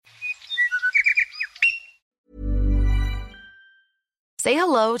Say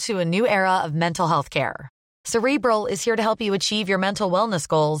hello to a new era of mental health care. Cerebral is here to help you achieve your mental wellness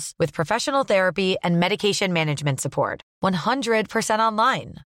goals with professional therapy and medication management support. 100%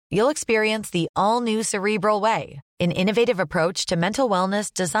 online. You'll experience the all-new Cerebral Way, an innovative approach to mental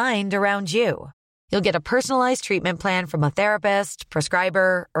wellness designed around you. You'll get a personalized treatment plan from a therapist,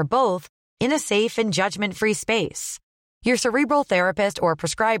 prescriber, or both in a safe and judgment-free space. Your Cerebral therapist or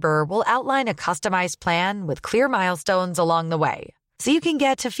prescriber will outline a customized plan with clear milestones along the way, so you can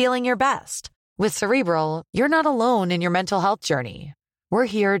get to feeling your best. With Cerebral, you're not alone in your mental health journey. We're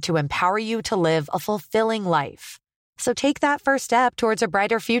here to empower you to live a fulfilling life. So take that first step towards a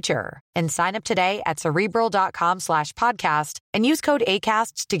brighter future and sign up today at Cerebral.com/podcast and use code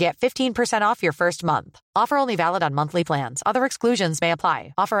ACAST to get 15% off your first month. Offer only valid on monthly plans. Other exclusions may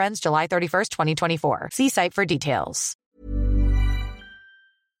apply. Offer ends July 31st, 2024. See site for details.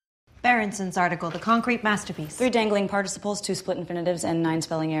 Berenson's article, The Concrete Masterpiece. 3 dangling participles, 2 split infinitives, and 9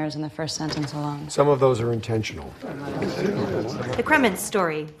 spelling errors in the first sentence alone. Some of those are intentional. The Krementz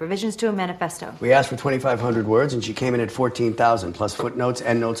story, revisions to a manifesto. We asked for 2,500 words, and she came in at 14,000, plus footnotes,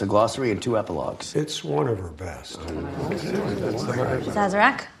 endnotes, a glossary, and 2 epilogues. It's one of her best.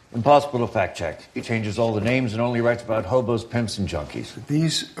 Sazerac? Impossible to fact check. He changes all the names and only writes about hobos, pimps, and junkies.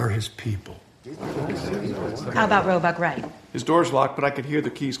 These are his people. How about Roebuck Wright? His door's locked, but I could hear the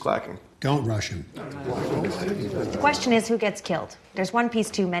keys clacking. Don't rush him. The question is, who gets killed? There's one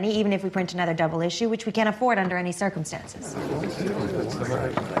piece too many, even if we print another double issue, which we can't afford under any circumstances.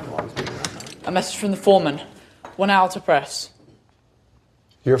 A message from the foreman. 1 hour to press.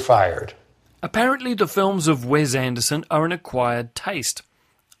 You're fired. Apparently the films of Wes Anderson are an acquired taste.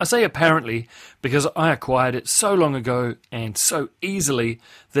 I say apparently because I acquired it so long ago and so easily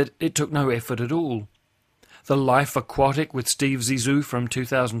that it took no effort at all. The Life Aquatic with Steve Zissou from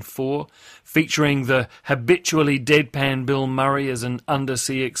 2004, featuring the habitually deadpan Bill Murray as an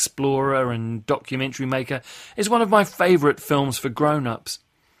undersea explorer and documentary maker, is one of my favourite films for grown-ups.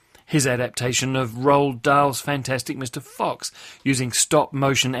 His adaptation of Roald Dahl's Fantastic Mr. Fox, using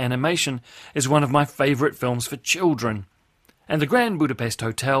stop-motion animation, is one of my favourite films for children. And the Grand Budapest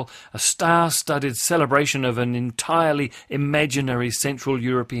Hotel, a star-studded celebration of an entirely imaginary Central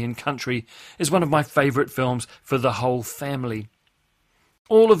European country, is one of my favourite films for the whole family.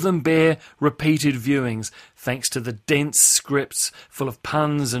 All of them bear repeated viewings, thanks to the dense scripts full of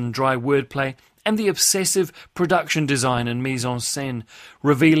puns and dry wordplay, and the obsessive production design and mise-en-scène,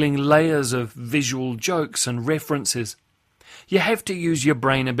 revealing layers of visual jokes and references. You have to use your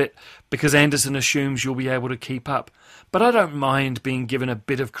brain a bit, because Anderson assumes you'll be able to keep up, but I don't mind being given a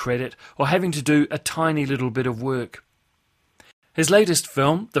bit of credit or having to do a tiny little bit of work. His latest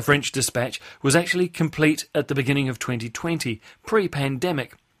film, The French Dispatch, was actually complete at the beginning of 2020,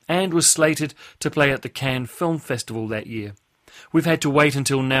 pre-pandemic, and was slated to play at the Cannes Film Festival that year. We've had to wait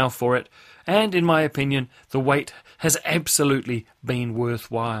until now for it, and in my opinion, the wait has absolutely been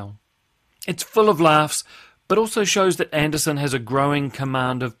worthwhile. It's full of laughs, but also shows that Anderson has a growing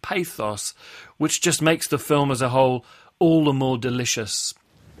command of pathos, which just makes the film as a whole all the more delicious.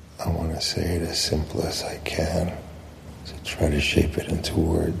 I want to say it as simple as I can, to try to shape it into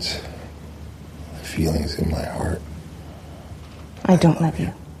words, the feelings in my heart. I don't love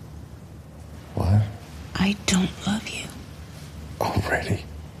you. What? I don't love you. Already?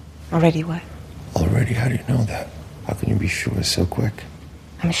 Already what? Already? How do you know that? How can you be sure so quick?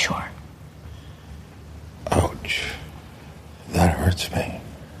 I'm sure. Ouch. That hurts me.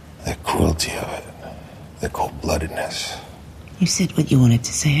 The cruelty of it. The cold-bloodedness. You said what you wanted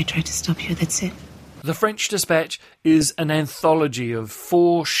to say. I tried to stop you. That's it. The French Dispatch is an anthology of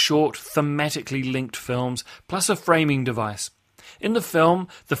 4 short, thematically linked films, plus a framing device. In the film,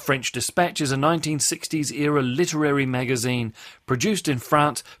 The French Dispatch is a 1960s-era literary magazine produced in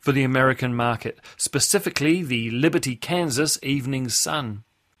France for the American market, specifically the Liberty, Kansas Evening Sun.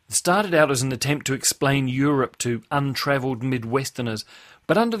 It started out as an attempt to explain Europe to untravelled Midwesterners,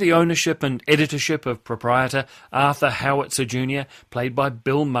 but under the ownership and editorship of proprietor Arthur Howitzer Jr., played by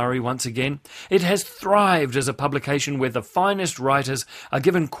Bill Murray once again, it has thrived as a publication where the finest writers are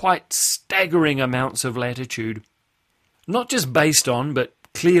given quite staggering amounts of latitude. Not just based on, but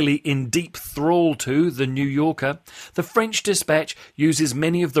clearly in deep thrall to, The New Yorker, The French Dispatch uses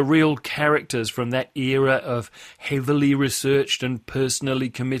many of the real characters from that era of heavily researched and personally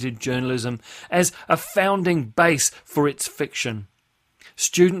committed journalism as a founding base for its fiction.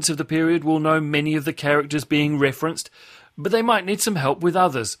 Students of the period will know many of the characters being referenced, but they might need some help with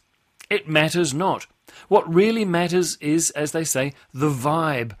others. It matters not. What really matters is, as they say, the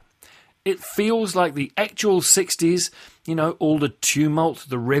vibe. It feels like the actual 60s You know, all the tumult,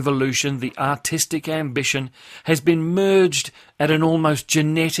 the revolution, the artistic ambition has been merged at an almost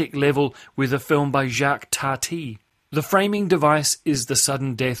genetic level with a film by Jacques Tati. The framing device is the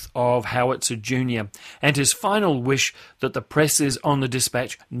sudden death of Howitzer Jr. and his final wish that the presses on the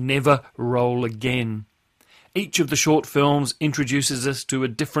Dispatch never roll again. Each of the short films introduces us to a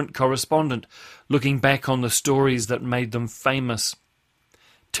different correspondent, looking back on the stories that made them famous.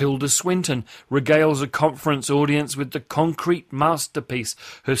 Tilda Swinton regales a conference audience with the concrete masterpiece,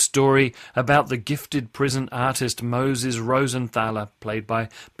 her story about the gifted prison artist Moses Rosenthaler, played by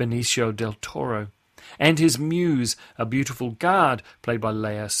Benicio del Toro, and his muse, a beautiful guard, played by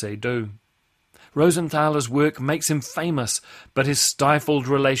Léa Seydoux. Rosenthaler's work makes him famous, but his stifled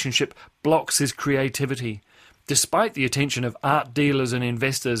relationship blocks his creativity. Despite the attention of art dealers and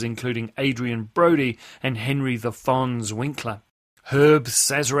investors, including Adrian Brody and Henry the Fonz Winkler. Herb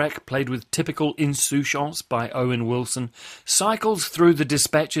Sazerac, played with typical insouciance by Owen Wilson, cycles through the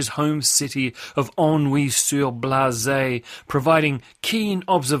Dispatch's home city of Ennui-sur-Blasey, providing keen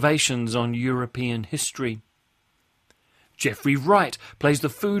observations on European history. Jeffrey Wright plays the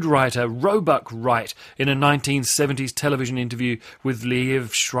food writer Roebuck Wright in a 1970s television interview with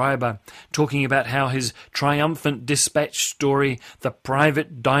Liev Schreiber, talking about how his triumphant Dispatch story, The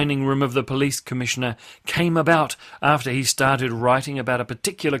Private Dining Room of the Police Commissioner, came about after he started writing about a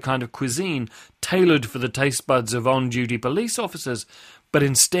particular kind of cuisine tailored for the taste buds of on-duty police officers, but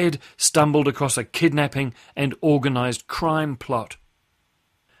instead stumbled across a kidnapping and organised crime plot.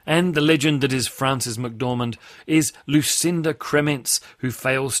 And the legend that is Frances McDormand is Lucinda Crements, who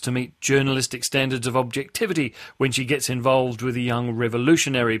fails to meet journalistic standards of objectivity when she gets involved with a young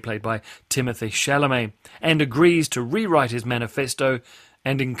revolutionary played by Timothée Chalamet, and agrees to rewrite his manifesto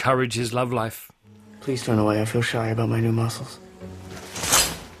and encourage his love life. Please turn away. I feel shy about my new muscles.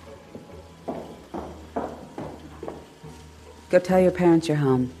 Go tell your parents you're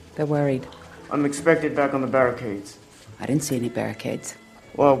home. They're worried. I'm expected back on the barricades. I didn't see any barricades.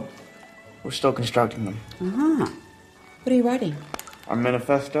 Well, we're still constructing them. Uh-huh. What are you writing? Our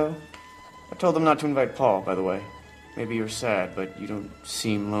manifesto? I told them not to invite Paul, by the way. Maybe you're sad, but you don't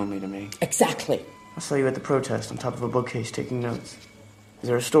seem lonely to me. Exactly. I saw you at the protest on top of a bookcase taking notes. Is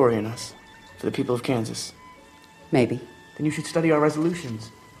there a story in us? For the people of Kansas? Maybe. Then you should study our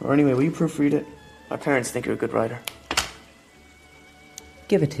resolutions. Or anyway, will you proofread it? My parents think you're a good writer.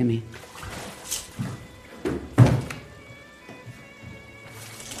 Give it to me.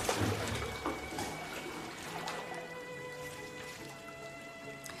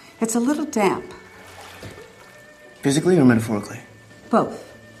 It's a little damp. Physically or metaphorically? Both,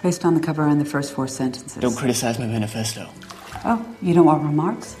 based on the cover and the first 4 sentences. Don't criticize my manifesto. Oh, you don't want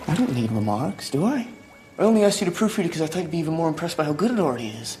remarks? I don't need remarks, do I? I only asked you to proofread it because I thought you'd be even more impressed by how good it already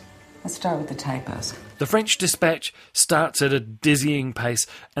is. Let's start with the typos. The French Dispatch starts at a dizzying pace,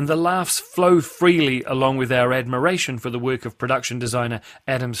 and the laughs flow freely along with our admiration for the work of production designer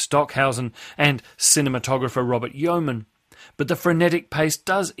Adam Stockhausen and cinematographer Robert Yeoman. But the frenetic pace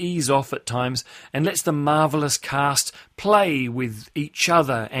does ease off at times and lets the marvellous cast play with each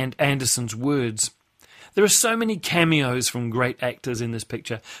other and Anderson's words. There are so many cameos from great actors in this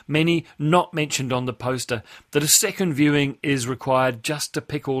picture, many not mentioned on the poster, that a second viewing is required just to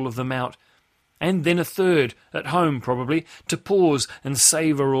pick all of them out. And then a third, at home probably, to pause and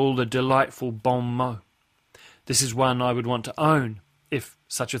savour all the delightful bon mots. This is one I would want to own, if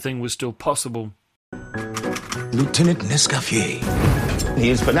such a thing was still possible. Lieutenant Nescaffier. He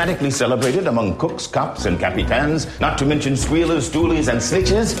is fanatically celebrated among cooks, cops, and capitains, not to mention squealers, stoolies, and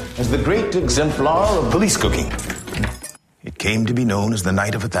snitches, as the great exemplar of police cooking. It came to be known as the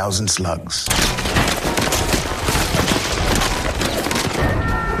Night of 1,000 Slugs.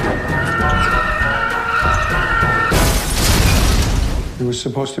 It was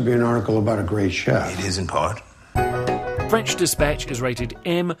supposed to be an article about a great chef. It is in part. French Dispatch is rated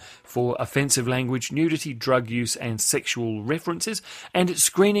M for offensive language, nudity, drug use and sexual references, and it's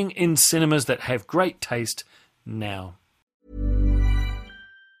screening in cinemas that have great taste now.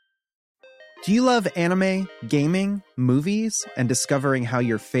 Do you love anime, gaming, movies, and discovering how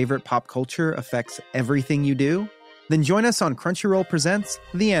your favorite pop culture affects everything you do? Then join us on Crunchyroll Presents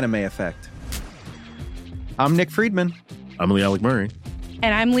The Anime Effect. I'm Nick Friedman. I'm Lee Alec Murray.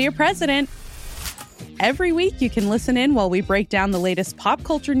 And I'm Leah President. Every week, you can listen in while we break down the latest pop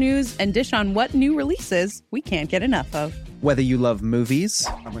culture news and dish on what new releases we can't get enough of. Whether you love movies,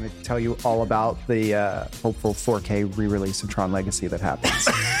 I'm going to tell you all about the hopeful 4K re-release of Tron Legacy that happens.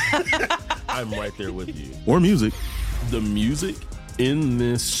 I'm right there with you. Or music. The music in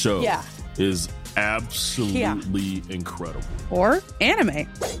this show is absolutely incredible. Or anime.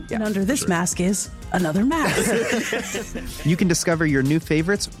 And under this mask is another mask. You can discover your new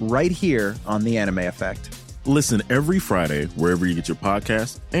favorites right here on The Anime Effect. Listen every Friday wherever you get your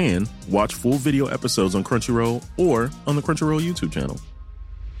podcasts and watch full video episodes on Crunchyroll or on the Crunchyroll YouTube channel.